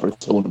qualify for a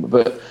tournament.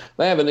 But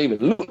they haven't even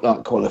looked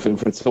like qualifying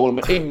for a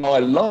tournament in my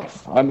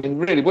life. I mean,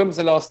 really, when was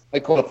the last they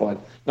qualified?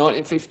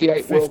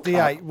 1958 World Cup.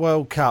 58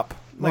 World Cup.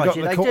 Mind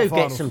you, they do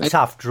get some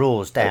tough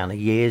draws down the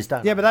years,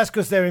 don't Yeah, but that's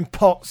because they're in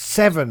pot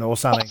 7 or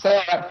something.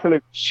 They're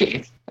absolute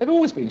shit. They've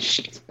always been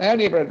shit. They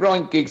only ever had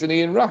Ryan Giggs and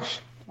Ian Rush.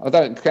 I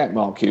don't count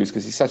Mark Hughes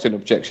because he's such an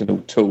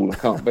objectionable tool. I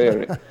can't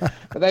bear it.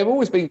 But they've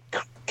always been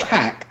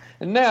cack.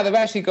 And now they've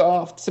actually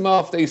got some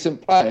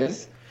half-decent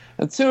players.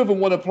 And 2 of them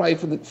want to play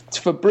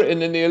for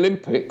Britain in the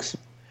Olympics.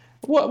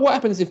 What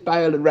happens if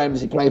Bale and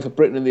Ramsey play for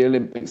Britain in the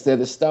Olympics? They're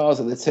the stars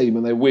of the team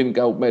and they win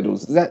gold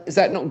medals. Is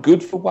that not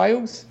good for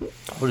Wales?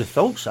 I would have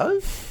thought so.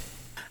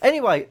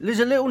 Anyway, there's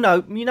a little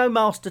note. You know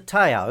Master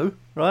Teo,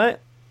 right?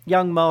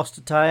 Young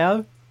Master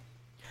Teo.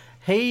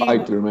 I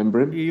vaguely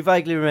remember him. You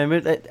vaguely remember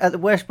that at the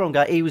West Brom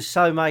game, he was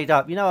so made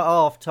up. You know, at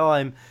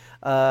half-time,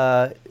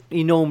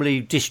 he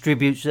normally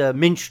distributes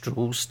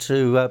minstrels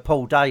to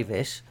Paul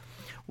Davis.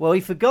 Well,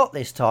 he forgot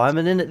this time,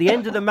 and then at the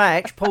end of the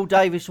match, Paul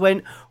Davis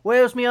went,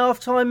 "Where's my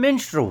half-time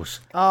minstrels?"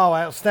 Oh,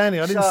 outstanding.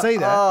 I didn't see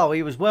that. Oh,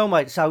 he was well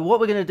made. So what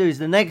we're going to do is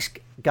the next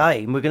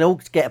game, we're going to all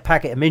get a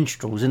packet of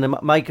minstrels and then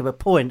make him a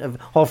point of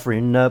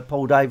offering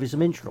Paul Davis a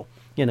minstrel.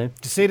 You know. Do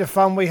you see the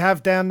fun we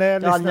have down there?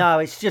 Oh, listener? no,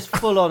 it's just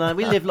full on.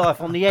 We live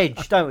life on the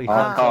edge, don't we,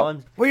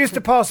 sometimes? We used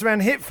to pass around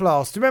hit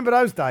flasks. Do you remember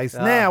those days?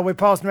 Now we're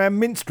passing around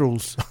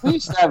minstrels. We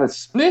used to have a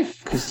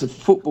spliff because the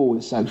football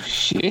was so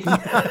shit.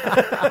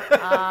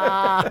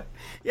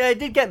 Yeah, it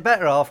did get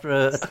better after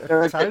a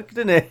toke,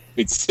 didn't it?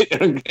 We'd sit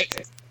there and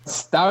get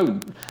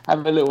stoned,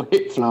 have a little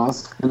hip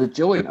flask and a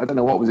joint. I don't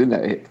know what was in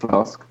that hip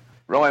flask.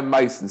 Ryan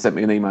Mason sent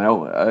me an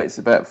email. It's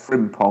about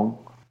Frimpong.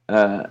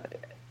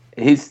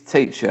 His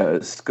teacher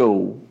at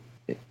school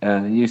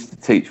used to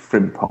teach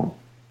Frimpong.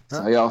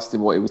 So I asked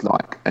him what it was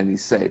like, and he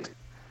said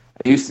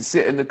he used to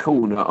sit in the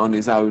corner on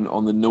his own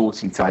on the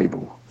naughty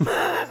table.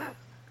 The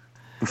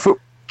football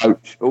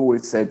coach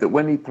always said that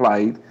when he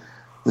played,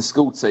 the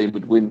school team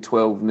would win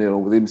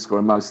 12-0 with him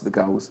scoring most of the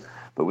goals,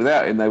 but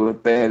without him they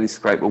would barely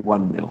scrape a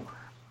 1-0.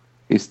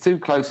 His 2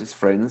 closest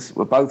friends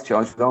were both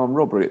charged with armed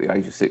robbery at the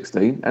age of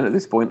 16, and at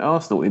this point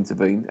Arsenal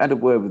intervened, had a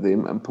word with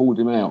him and pulled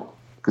him out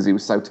because he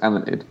was so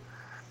talented.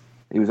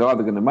 He was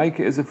either going to make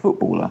it as a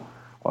footballer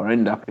or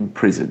end up in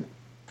prison.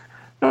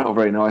 Not a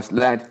very nice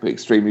lad, but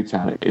extremely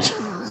talented.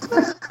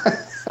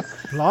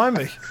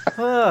 Blimey.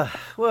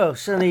 Well,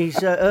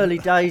 Sonny's early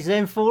days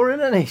then for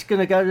him, and he's going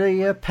to go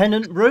the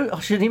pennant route,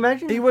 I should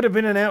imagine. He would have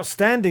been an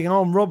outstanding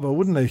armed robber,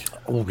 wouldn't he?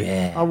 Oh,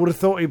 yeah. I would have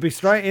thought he'd be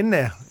straight in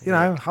there,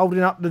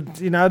 holding up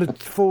the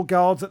 4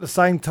 guards at the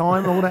same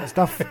time, all that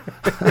stuff.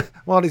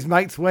 While his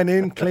mates went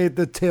in, cleared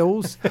the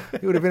tills.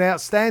 He would have been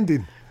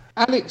outstanding.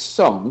 Alex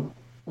Song,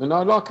 and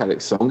I like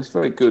Alex Song, he's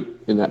very good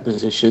in that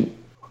position.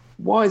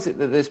 Why is it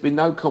that there's been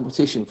no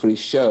competition for his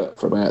shirt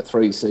for about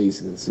 3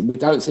 seasons? We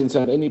don't seem to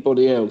have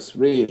anybody else,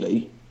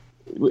 really.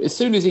 As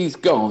soon as he's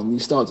gone, you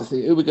start to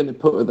think, who are we going to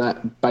put at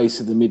that base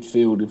of the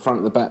midfield in front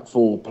of the back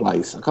 4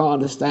 place? I can't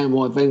understand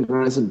why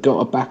Wenger hasn't got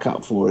a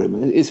backup for him.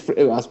 I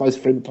suppose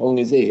Frimpong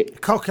is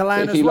it.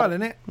 Coquelin as well,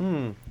 isn't it?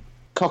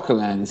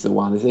 Coquelin is the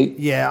one, is he?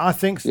 Yeah, I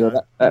think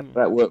so. Yeah,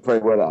 that worked very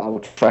well at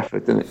Old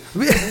Trafford, didn't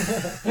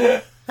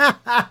it?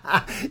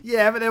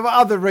 Yeah, but there were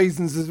other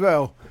reasons as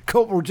well.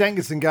 Corporal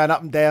Jenkinson going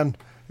up and down,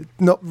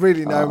 not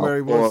really knowing where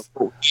he was.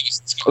 He's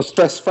got a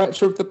stress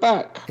fracture of the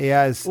back. He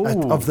has.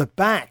 Of the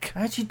back.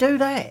 How'd you do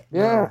that?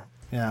 Yeah.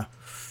 Yeah.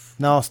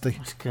 Nasty.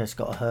 It's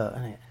got to hurt,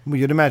 hasn't it? Well,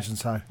 you'd imagine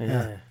so.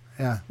 Yeah.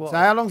 Yeah. So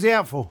how long's he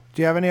out for?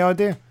 Do you have any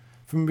idea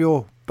from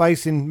your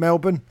base in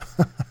Melbourne?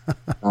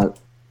 No.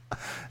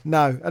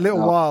 No, a little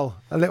while.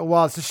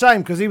 It's a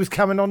shame because he was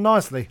coming on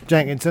nicely,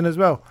 Jenkinson as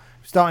well,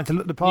 starting to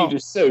look the part. You'd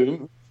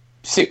assume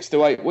 6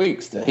 to 8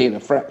 weeks to heal a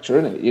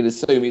fracture, innit? You'd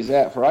assume he's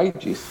out for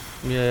ages.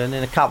 Yeah, and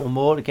then a couple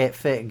more to get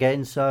fit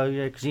again. So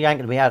yeah, because he ain't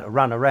going to be able to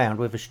run around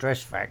with a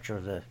stress fracture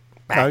of the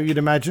back. No, you'd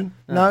imagine.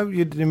 No,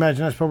 you'd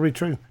imagine that's probably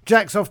true.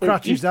 Jack's off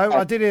crutches though.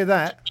 I did hear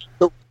that.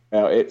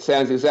 It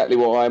sounds exactly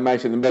what I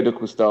imagine the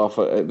medical staff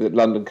at the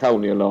London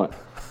Colney are like.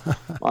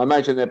 I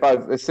imagine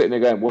they're sitting there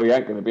going, well, he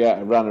ain't going to be able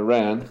to run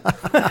around.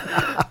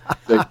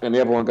 And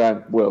the other one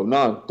going, well,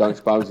 no, don't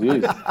suppose he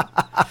is.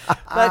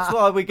 That's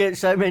why we get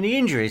so many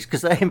injuries,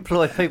 because they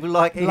employ people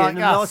like Ian and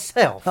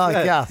myself.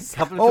 Like us.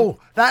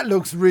 That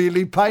looks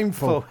really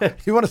painful.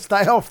 You want to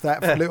stay off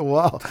that for a little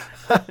while.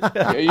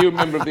 Are you a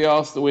member of the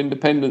Arsenal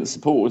Independent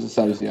Supporters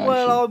Association?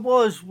 Well, I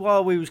was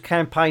while we was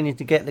campaigning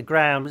to get the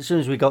ground. As soon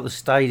as we got the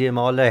stadium,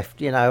 I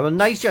left, and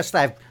they just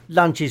have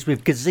lunches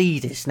with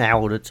Gazidis now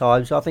all the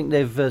time, so I think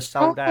they've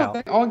sold out.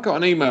 I got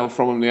an email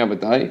from them the other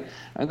day,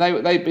 and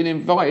they've been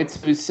invited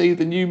to see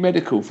the new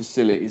medical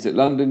facilities at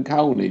London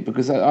Colney,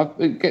 because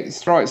it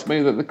strikes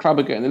me that the club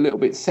are getting a little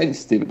bit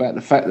sensitive about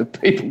the fact that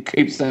people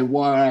keep saying,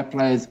 why are our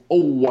players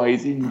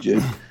always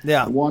injured?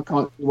 Yeah. Why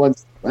can't anyone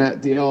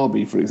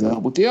Diaby, for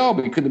example?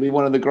 Diaby could have been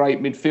one of the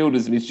great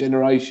midfielders of his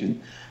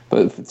generation,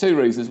 but for two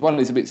reasons. One,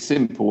 he's a bit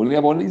simple, and the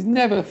other one, he's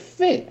never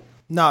fit.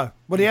 No,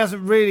 well, he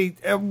hasn't really.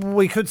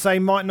 We could say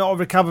might not have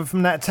recovered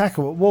from that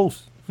tackle at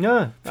Wolves.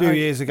 No, a few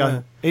years ago.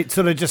 Yeah. It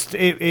sort of just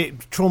it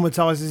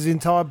traumatizes his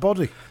entire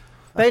body.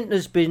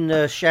 Bentner's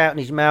been shouting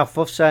his mouth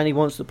off, saying he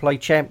wants to play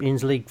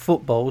Champions League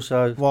football.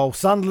 So, well,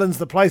 Sunderland's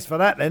the place for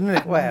that, then, isn't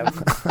it? Well,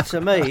 to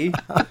me,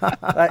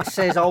 that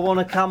says I want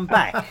to come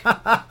back.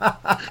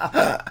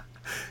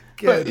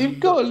 But you've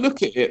got to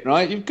look at it,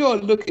 right? You've got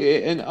to look at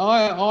it, and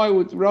I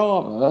would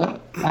rather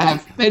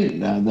have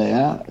Bentner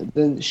there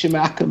than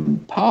Schumacher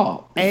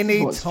Park.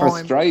 What's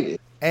frustrating.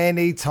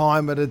 Any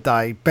time of the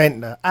day,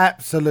 Bentner,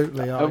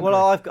 absolutely. I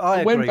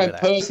agree when Van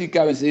with Persie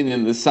goes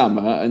in the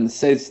summer and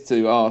says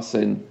to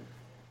Arsene,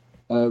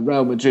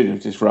 Real Madrid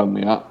have just rung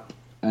me up,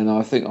 and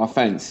I think I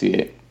fancy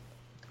it.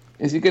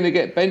 Is he going to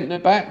get Bentner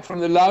back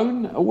from the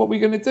loan? Or what are we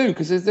going to do?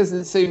 Because he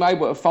doesn't seem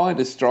able to find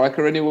a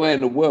striker anywhere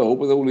in the world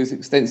with all his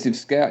extensive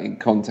scouting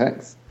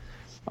contacts.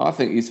 I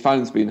think his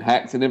phone's been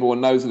hacked and everyone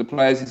knows the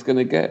players he's going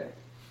to get.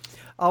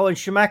 Oh, and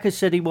Schumacher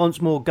said he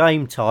wants more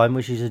game time,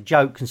 which is a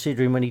joke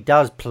considering when he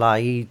does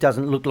play, he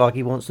doesn't look like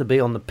he wants to be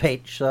on the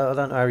pitch. So I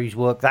don't know how he's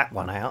worked that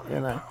one out,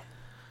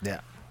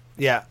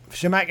 Yeah,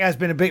 Schumacher has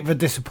been a bit of a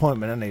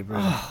disappointment, hasn't he,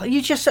 really?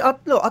 You just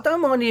look. I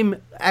don't mind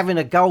him having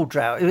a goal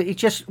drought. It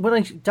just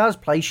when he does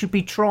play, he should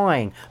be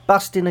trying,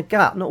 busting a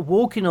gut, not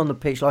walking on the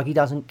pitch like he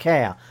doesn't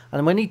care.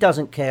 And when he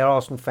doesn't care,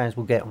 Arsenal fans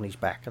will get on his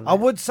back. I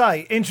would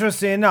say,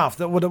 interestingly enough,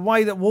 that with the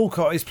way that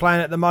Walcott is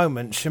playing at the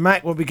moment,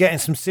 Schumacher will be getting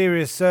some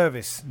serious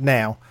service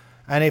now.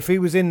 And if he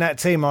was in that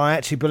team, I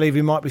actually believe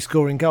he might be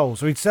scoring goals.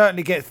 So he'd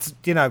certainly get,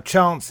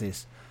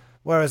 chances.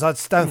 Whereas I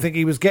just don't think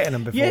he was getting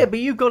them before. Yeah, but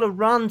you've got to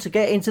run to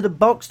get into the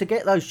box to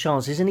get those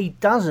chances, and he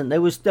doesn't.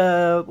 There was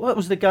what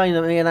was the game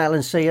that me and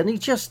Alan see, and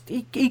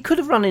he could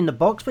have run in the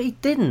box, but he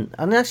didn't,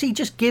 and he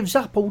just gives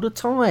up all the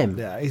time.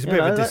 Yeah, he's a bit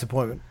of a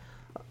disappointment.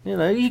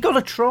 You've got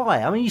to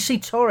try. I mean, you see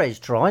Torres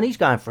trying; he's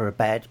going for a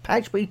bad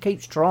patch, but he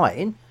keeps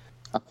trying.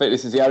 I think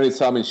this is the only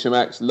time in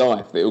Schumacher's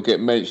life that he'll get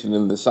mentioned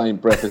in the same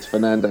breath as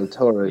Fernando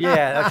Torres.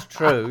 Yeah, that's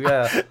true,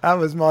 yeah. That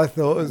was my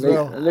thought as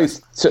well. At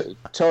least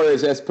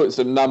Torres has put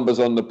some numbers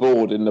on the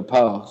board in the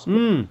past.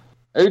 Mm.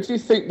 Who do you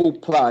think will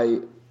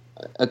play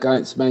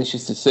against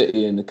Manchester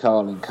City in the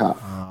Carling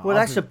Cup? Well,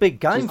 that's a big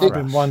game for us. I've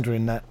been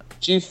wondering that.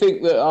 Do you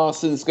think that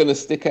Arsene's going to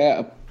stick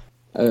out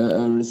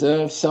a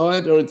reserve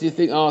side, or do you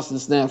think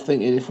Arsene's now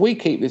thinking, if we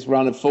keep this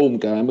run of form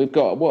going, what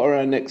are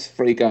our next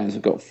 3 games?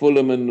 We've got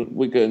Fulham and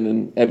Wigan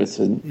and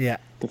Everton. Yeah.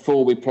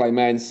 Before we play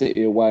Man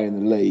City away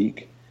in the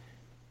league.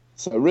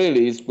 So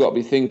really, he's got to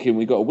be thinking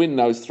we've got to win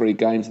those 3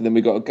 games, and then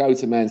we've got to go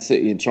to Man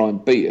City and try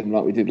and beat them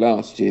like we did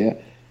last year,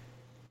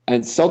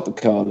 and sod the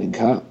Carling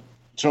Cup,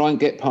 try and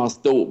get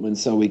past Dortmund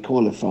so we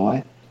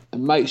qualify,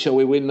 and make sure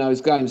we win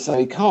those games. So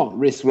he can't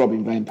risk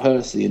Robin Van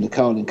Persie in the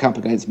Carling Cup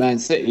against Man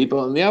City. But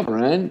on the other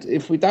hand,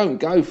 if we don't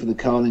go for the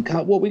Carling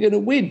Cup, what are we going to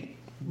win?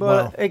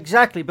 Well,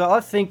 exactly. But I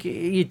think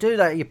you do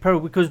that, you're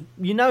probably, because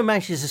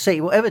Manchester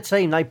City, whatever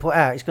team they put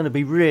out, is going to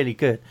be really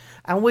good.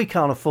 And we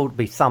can't afford to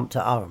be thumped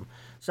at home.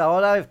 So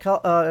I'd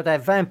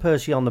have Van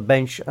Persie on the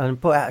bench and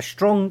put out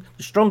the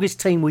strongest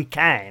team we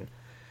can.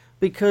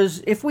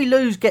 Because if we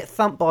get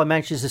thumped by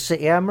Manchester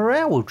City, our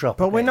morale will drop.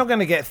 But we're not going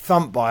to get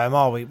thumped by them,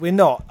 are we? We're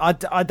not.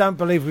 I don't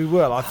believe we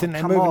will. I think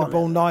they're moving the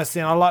ball nicely,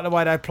 and I like the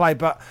way they play.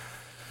 But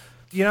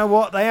you know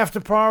what? They have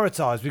to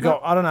prioritise. We've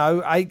got,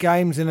 8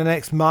 games in the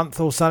next month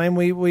or something.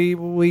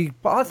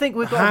 But I think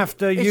we've have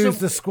to use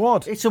the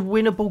squad. It's a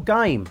winnable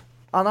game.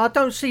 And I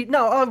don't see...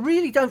 No, I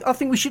really don't... I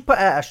think we should put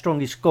out our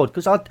strongest squad,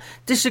 because I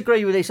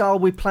disagree with this,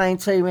 we're playing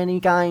too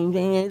many games.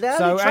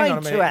 So, hang on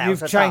a minute.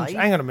 You've changed...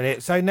 Hang on a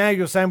minute. So now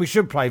you're saying we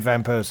should play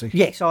Van Persie?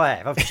 Yes, I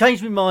have. I've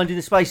changed my mind in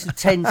the space of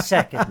 10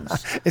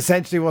 seconds.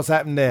 Essentially what's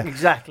happened there.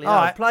 Exactly.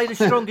 Right. Play the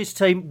strongest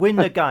team, win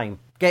the game.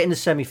 Get in the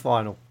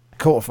semi-final.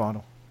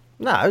 Quarter-final.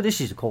 No,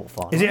 this is a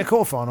quarter-final. Is it a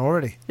quarter-final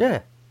already?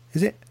 Yeah.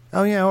 Is it?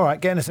 Oh, yeah, all right.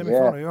 Get in a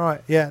semi-final. You're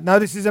right. Yeah. No,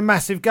 this is a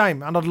massive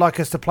game, and I'd like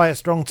us to play a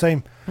strong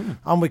team.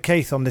 I'm with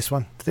Keith on this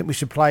one. I think we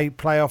should play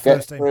our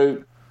first team.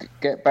 Through,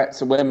 get back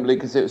to Wembley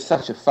because it was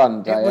such a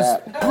fun day It was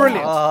out.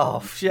 brilliant.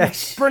 Oh,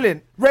 yes.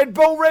 Brilliant. Red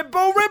Bull, Red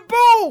Bull, Red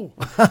Bull!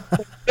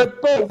 Red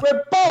Bull,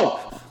 Red Bull!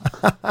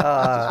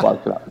 Just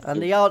woke up.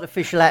 And the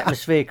artificial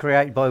atmosphere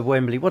created by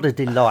Wembley, what a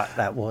delight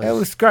that was. It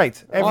was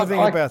great. Everything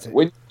about it.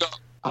 When you've got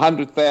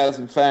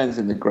 100,000 fans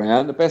in the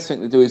ground, the best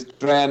thing to do is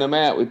drown them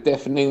out with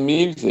deafening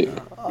music.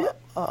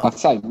 I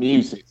say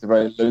music, it's a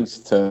very loose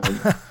term.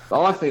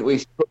 But I think we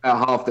should put our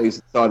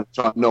half-decent side and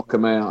try and knock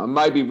them out. And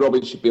maybe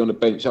Robin should be on the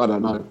bench, I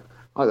don't know.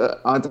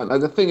 I don't know.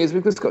 The thing is,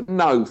 we've just got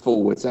no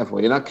forwards, have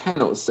we? And I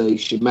cannot see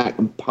Shimak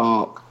and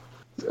Park.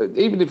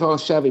 Even if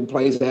Arshavin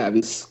plays out of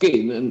his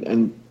skin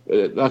and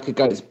like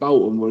against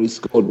Bolton where he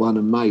scored one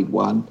and made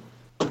one,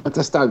 I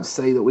just don't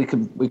see that we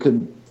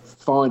can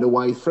find a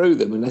way through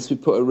them unless we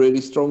put a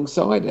really strong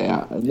side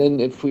out. And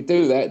then if we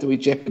do that, do we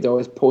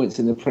jeopardise points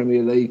in the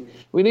Premier League?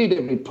 We need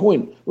every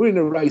point. We're in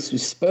a race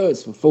with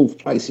Spurs for fourth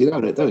place, you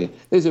know that, don't you?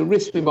 There's a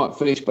risk we might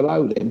finish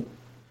below them.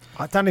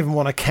 I don't even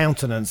want to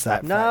countenance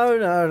that.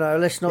 No,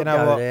 let's not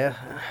go there.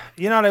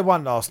 You know they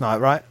won last night,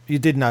 right? You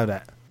did know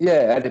that.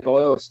 Yeah,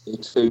 Adebayor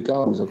scored 2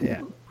 goals. I think.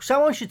 Yeah.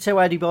 Someone should tell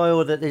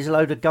Adebayor that there's a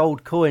load of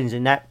gold coins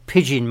in that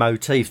pigeon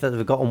motif that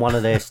they've got on one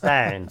of their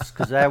stands,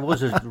 because there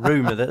was a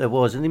rumour that there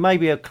was, and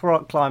maybe a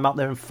climb up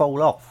there and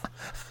fall off.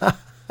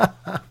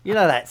 You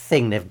know that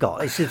thing they've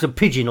got? It's just a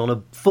pigeon on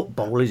a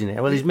football, isn't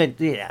it? Well, it's meant.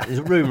 Yeah, there's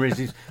a rumour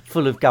it's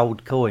full of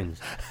gold coins.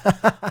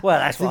 Well,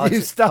 that's what. Did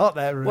you start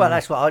that rumour? Well,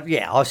 that's what.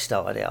 I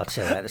started it. I'll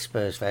tell that to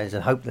Spurs fans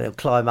and hope they'll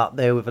climb up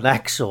there with an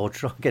hacksaw,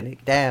 try and get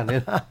it down.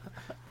 You know?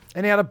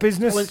 Any other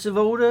business? Points of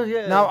order,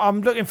 yeah. No, I'm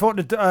looking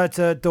forward to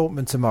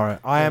Dortmund tomorrow.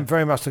 I am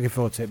very much looking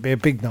forward to it. It'll be a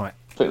big night.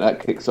 I think that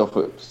kicks off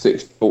at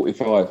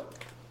 6:45.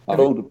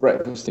 I'll order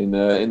breakfast in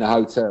the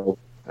hotel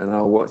and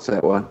I'll watch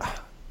that one.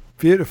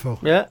 Beautiful.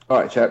 Yeah. All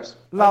right, chaps.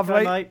 Lovely.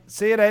 Okay, mate.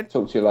 See you then.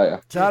 Talk to you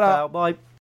later. Ta-da. Bye.